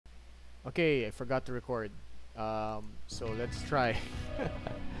Okay, I forgot to record. So let's try.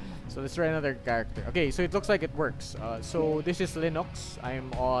 So let's try another character. Okay, so it looks like it works. So this is Linux.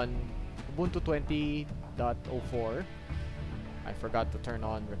 I'm on Ubuntu 20.04. I forgot to turn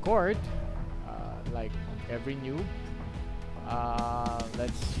on record, like every noob.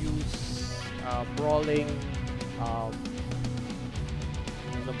 Let's use brawling.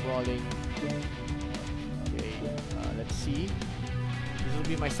 The brawling. Okay, let's see. This will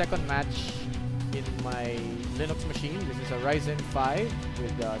be my second match in my Linux machine. This is a Ryzen 5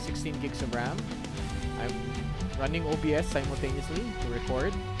 with 16 gigs of RAM. I'm running OBS simultaneously to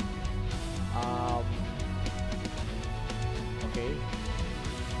record. Okay.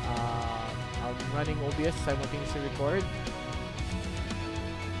 I'm running OBS simultaneously record.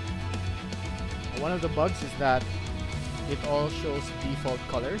 One of the bugs is that it all shows default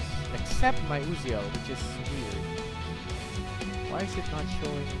colors except my Uziel, which is weird. Why is it not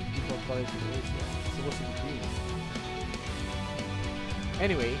showing default colors in Uziel? It's supposed to be green.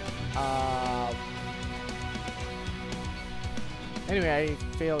 Anyway, I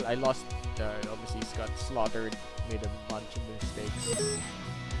failed. I lost. Obviously, got slaughtered. Made a bunch of mistakes.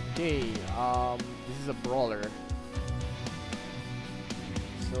 Okay, this is a brawler.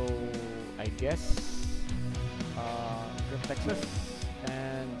 So I guess Grim Texas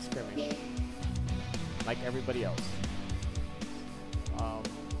and skirmish, like everybody else.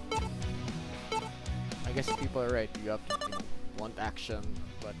 I guess people are right. You have to want action,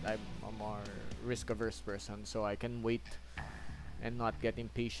 but I'm a more risk-averse person, so I can wait and not get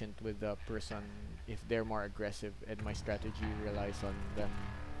impatient with the person if they're more aggressive, and my strategy relies on them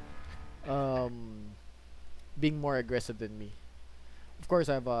being more aggressive than me. Of course,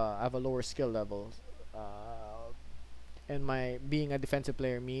 I have a lower skill level, and my being a defensive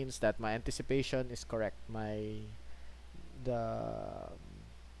player means that my anticipation is correct.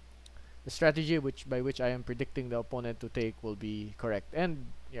 The strategy by which I am predicting the opponent to take will be correct. And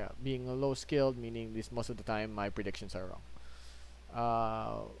yeah, being a low skilled, meaning this most of the time my predictions are wrong.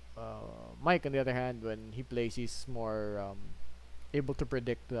 Mike, on the other hand, when he plays, he's more able to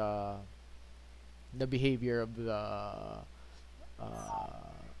predict the behavior of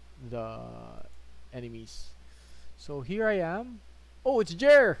the enemies. So here I am. Oh, it's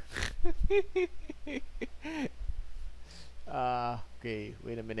Jer. Okay,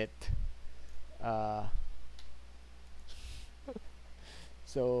 wait a minute.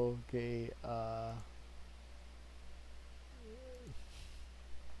 So okay.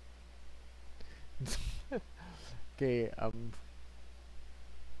 Okay.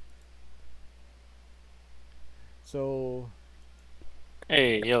 So.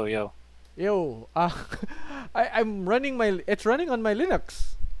 Hey, yo. Yo. I'm running my. It's running on my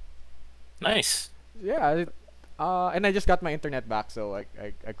Linux. Nice. Yeah. And I just got my internet back, so I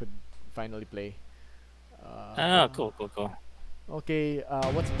could finally play. Cool. Okay.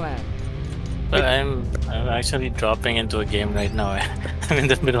 What's planned? But I'm actually dropping into a game right now. I'm in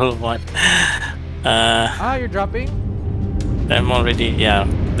the middle of one. You're dropping? I'm already, yeah.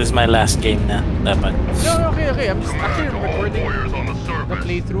 This is my last game now. That one. No, okay. I'm just actually recording the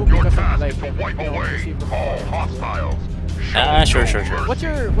playthrough because I'm like sure.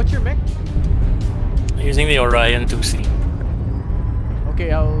 What's your mech? Using the Orion 2C.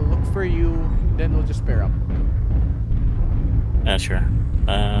 Okay, I'll look for you. Then we'll just pair up. Yeah, sure.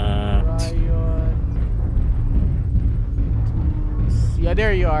 Yeah,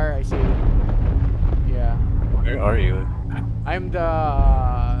 there you are. I see you. Yeah. Where are you? I'm in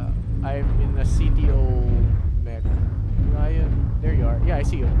the CTO mech. Ryan, there you are. Yeah, I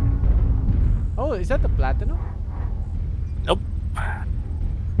see you. Oh, is that the platinum? Nope.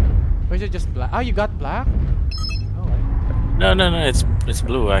 Or is it just black? You got black? Oh. No. It's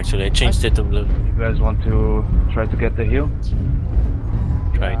blue actually. I changed it to blue. You guys want to try to get the heal?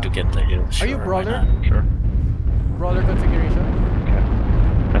 Try to get the heal. Sure, are you brawler? Sure. Brawler configuration? Okay.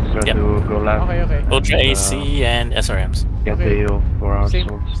 Let's try to go left. Okay. Ultra AC and SRMs. Get the heal for our same.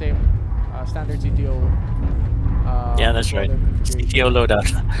 Standard CTO. Yeah, that's right. CTO loadout.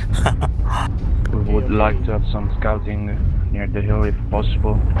 We would like to have some scouting near the hill if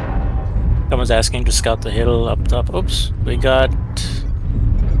possible. Someone's asking to scout the hill up top. Oops, we got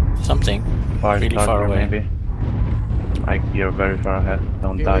something really far away. Maybe. Like you're very far ahead.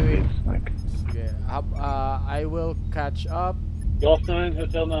 Don't die, please. Like. Yeah. I will catch up. Golf 9,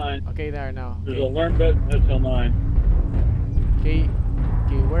 Hotel 9. Okay, there now. There's a learn bit, Hotel 9. Okay,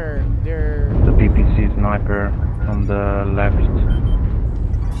 where? There. The BPC sniper on the left.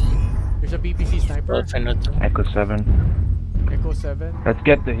 There's a BPC sniper. Echo 7. Echo 7. Let's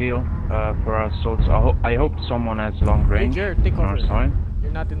get the heal for our assaults. I hope someone has long range Jared, take on our over. side.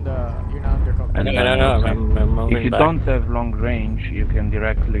 You're not undercover. I know. Okay. I'm moving If you back. don't have long range, you can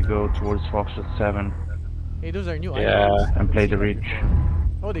directly go towards Foxtrot 7 Hey, those are new Yeah. items. and Haven't play seen the that Ridge. before.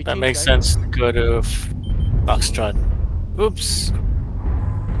 Oh, they That changed makes the sense items. to go to Foxtrot. Oops.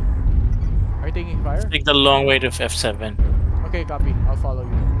 Are you taking fire? Take the long way to F7. Okay, copy. I'll follow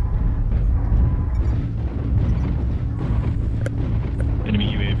you. Enemy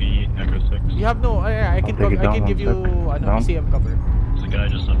UAV, Echo 6. You have no. I can take it I down can give one you sec. an Down. ECM cover. There's a guy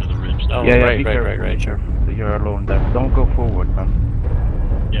just under the ridge there. Oh, Yeah, right, be right, careful. right, Be sure. careful. You're alone there. Don't go forward, man.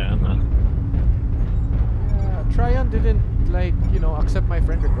 Yeah, and then. Yeah, Tryon didn't accept my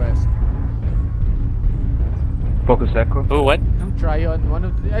friend request. Focus Echo. Oh, what? Tryon,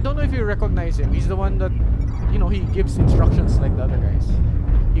 I don't know if you recognize him. He's the one that, he gives instructions like the other guys.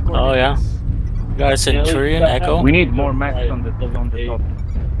 He Oh, yeah. coordinates. Got a Centurion, Echo. We need more max on the top. Yeah.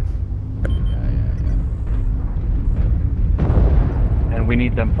 And we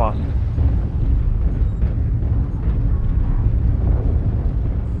need them fast.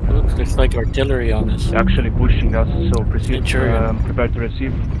 Looks like artillery on us. They're actually pushing us, so proceed. Centurion. Prepare to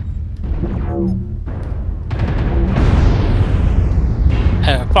receive.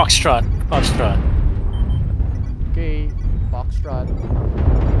 Foxtrot. Okay, Foxtrot.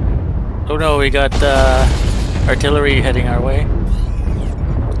 Oh no, we got artillery heading our way.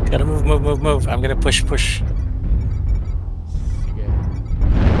 Gotta move. I'm gonna push. Sige.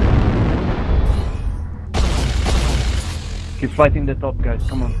 Keep fighting the top, guys.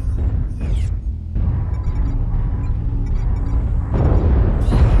 Come on.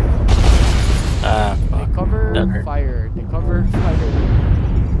 Ah, They fuck. cover That hurt. fire. They cover fire.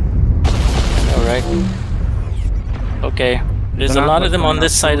 Alright. Okay. There's a lot of them on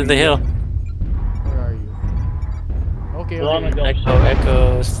this side of the hill. Where are you? Okay, Along okay. the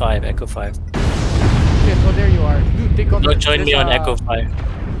Echo 5. Shit, oh, there you are. Dude, take cover. Don't join me There's on a- Echo 5.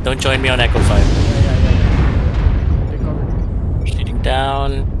 Don't join me on Echo 5. Yeah. Take cover. Shooting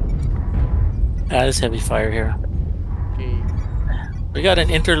down. There's heavy fire here. Okay. We got an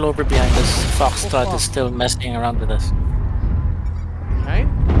interloper behind us. Foxtrot fuck. is still messing around with us. Behind?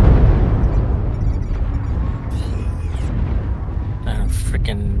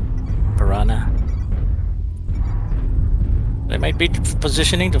 Freaking piranha. They might be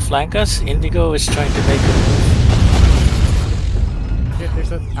positioning to flank us. Indigo is trying to make a move. Shit,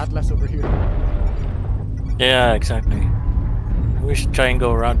 there's an Atlas over here. Yeah, exactly. We should try and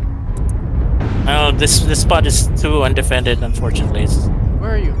go around. Oh, this spot is too undefended, unfortunately. It's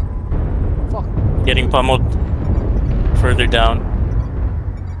Where are you? Fuck. getting pummeled further down.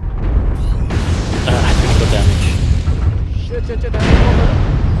 Critical damage. Shit, I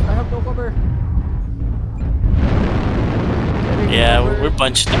have no cover. Getting Yeah, cover. we're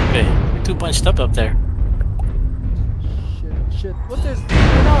bunched up. We're too bunched up there. Shit. What's this? No,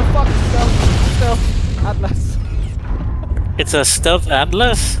 fuck. Stealth. Atlas. It's a stealth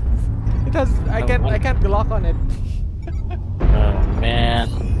atlas? It has. I can't Glock on it. Oh man.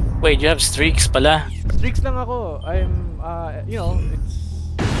 Wait, you have streaks pala? Streaks lang ako. I'm, it's...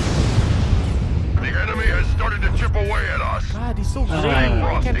 The enemy has started to chip away at us. God, he's so gray.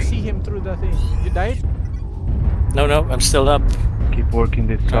 I can't see him through the thing. You died? No, I'm still up. Keep working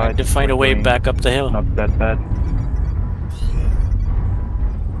this Trying side. to find a way We're back up the hill. Not that bad.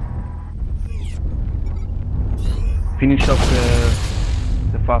 Finish up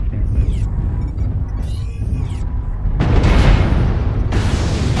the fasting.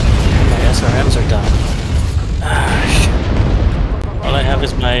 My SRMs are down. Ah, shit. All I have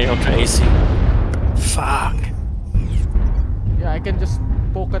is my Ultra AC. Fuck. Yeah, I can just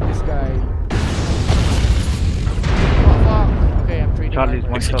poke at this guy. Oh, fuck. Okay, I'm trading Charlie's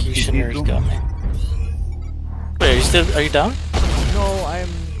armor. one shot Executioner's CT2. got me. Wait, are you down? No,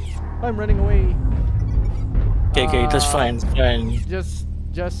 I'm running away. Okay, that's fine.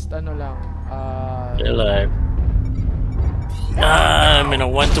 Just ano lang. You're alive. I'm in a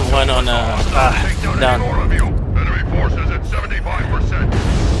 1-to-1 on a... Take down down. any more of you. Enemy forces at 75%.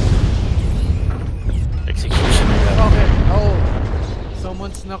 Executioner. Okay. Oh,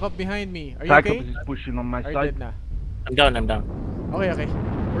 someone snuck up behind me. Are you okay? Cyclops is pushing on my Are you side. dead na? I'm down. Okay.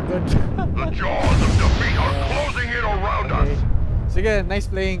 We're good. The jaws of defeat are closing in around Okay. us. Sige, nice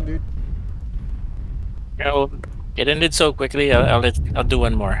playing, dude. Well, it ended so quickly. I'll do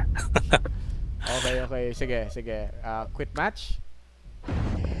one more. Okay. Sige. Quit match.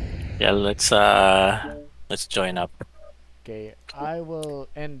 Yeah, let's join up. Okay, I will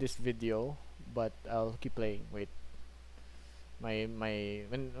end this video, but I'll keep playing. Wait. When I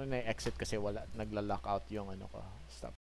exit kasi wala nagla-lock out yung ano ko. Stop.